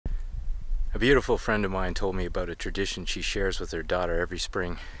A beautiful friend of mine told me about a tradition she shares with her daughter every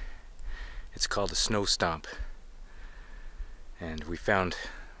spring. It's called a snow stomp. And we found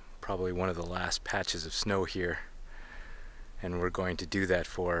probably one of the last patches of snow here. And we're going to do that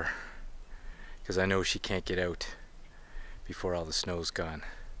for her, because I know she can't get out before all the snow's gone.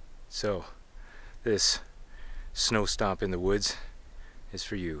 So, this snow stomp in the woods is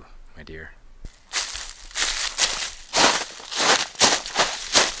for you, my dear.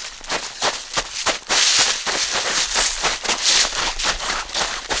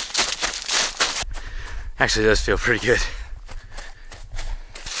 Actually, it does feel pretty good.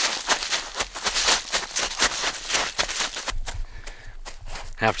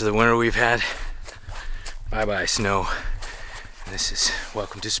 After the winter we've had, bye-bye snow. And this is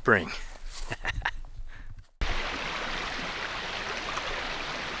welcome to spring.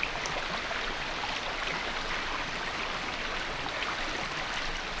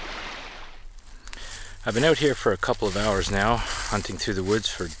 I've been out here for a couple of hours now, hunting through the woods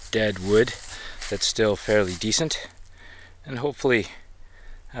for dead wood that's still fairly decent, and hopefully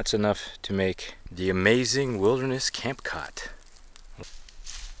that's enough to make the amazing wilderness camp cot.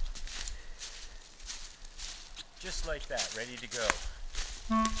 Just like that, ready to go.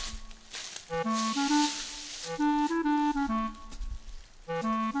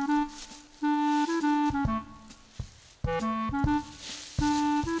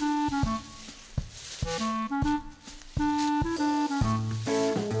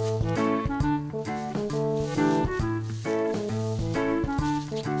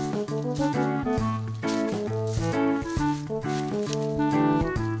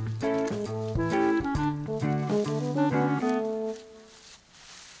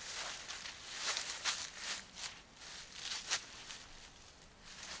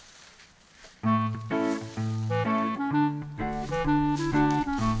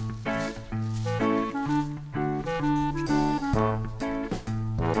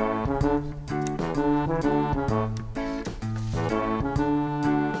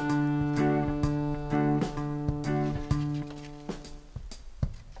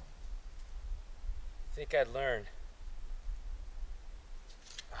 I'd learn.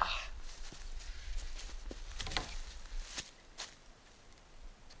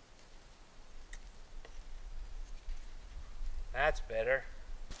 That's better.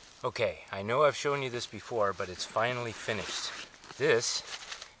 Okay, I know I've shown you this before, but it's finally finished. This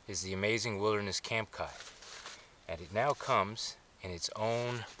is the amazing wilderness camp cot, and it now comes in its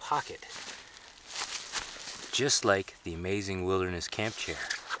own pocket, just like the amazing wilderness camp chair.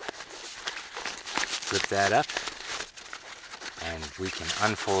 Flip that up and we can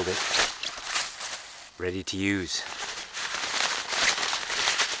unfold it, ready to use.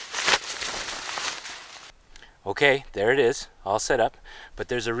 Okay, there it is, all set up, but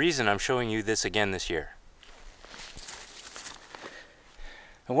there's a reason I'm showing you this again this year.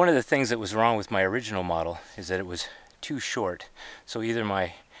 And one of the things that was wrong with my original model is that it was too short, so either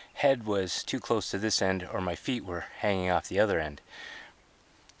my head was too close to this end or my feet were hanging off the other end.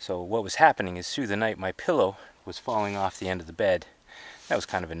 So what was happening is through the night my pillow was falling off the end of the bed. That was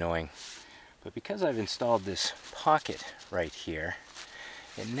kind of annoying. But because I've installed this pocket right here,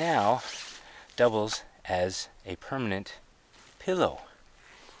 it now doubles as a permanent pillow.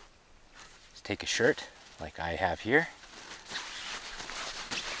 Just take a shirt like I have here.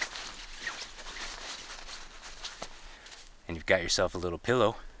 And you've got yourself a little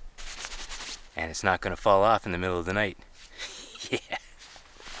pillow. And it's not going to fall off in the middle of the night. Yeah.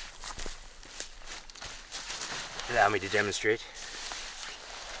 Allow me to demonstrate.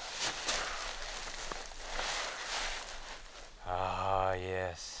 Ah,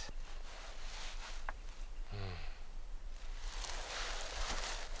 yes.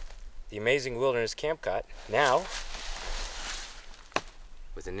 The amazing wilderness camp cot, now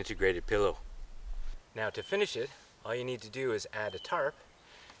with an integrated pillow. Now to finish it, all you need to do is add a tarp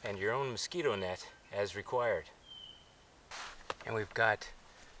and your own mosquito net as required. And we've got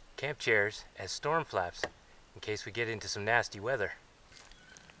camp chairs as storm flaps in case we get into some nasty weather.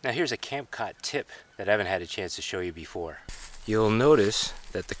 Now here's a camp cot tip that I haven't had a chance to show you before. You'll notice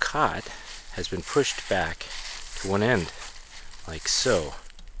that the cot has been pushed back to one end, like so.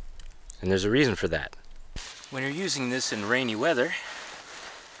 And there's a reason for that. When you're using this in rainy weather,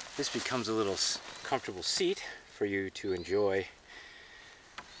 this becomes a little comfortable seat for you to enjoy.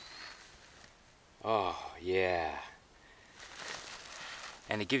 Oh yeah.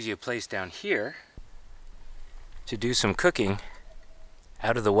 And it gives you a place down here to do some cooking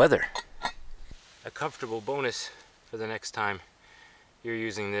out of the weather. A comfortable bonus for the next time you're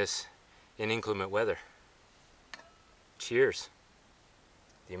using this in inclement weather. Cheers.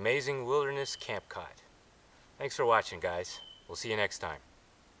 the Amazing Wilderness Camp Cot. Thanks for watching, guys. We'll see you next time.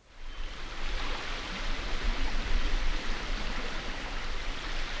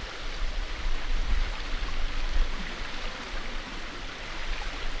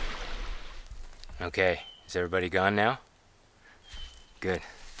 Okay, is everybody gone now? Good.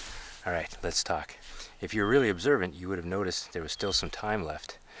 Alright, let's talk. If you're really observant, you would have noticed there was still some time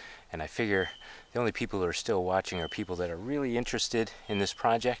left. And I figure the only people who are still watching are people that are really interested in this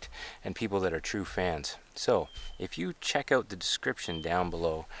project and people that are true fans. So, if you check out the description down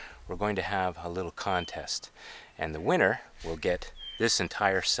below, we're going to have a little contest. And the winner will get this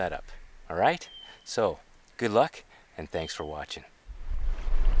entire setup. Alright? So, good luck and thanks for watching.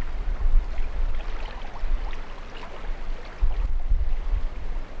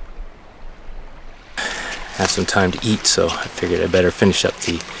 Have some time to eat, so I figured I better finish up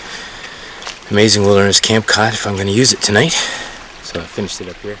the Amazing Wilderness Camp Cot if I'm going to use it tonight. So I finished it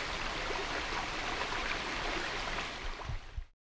up here.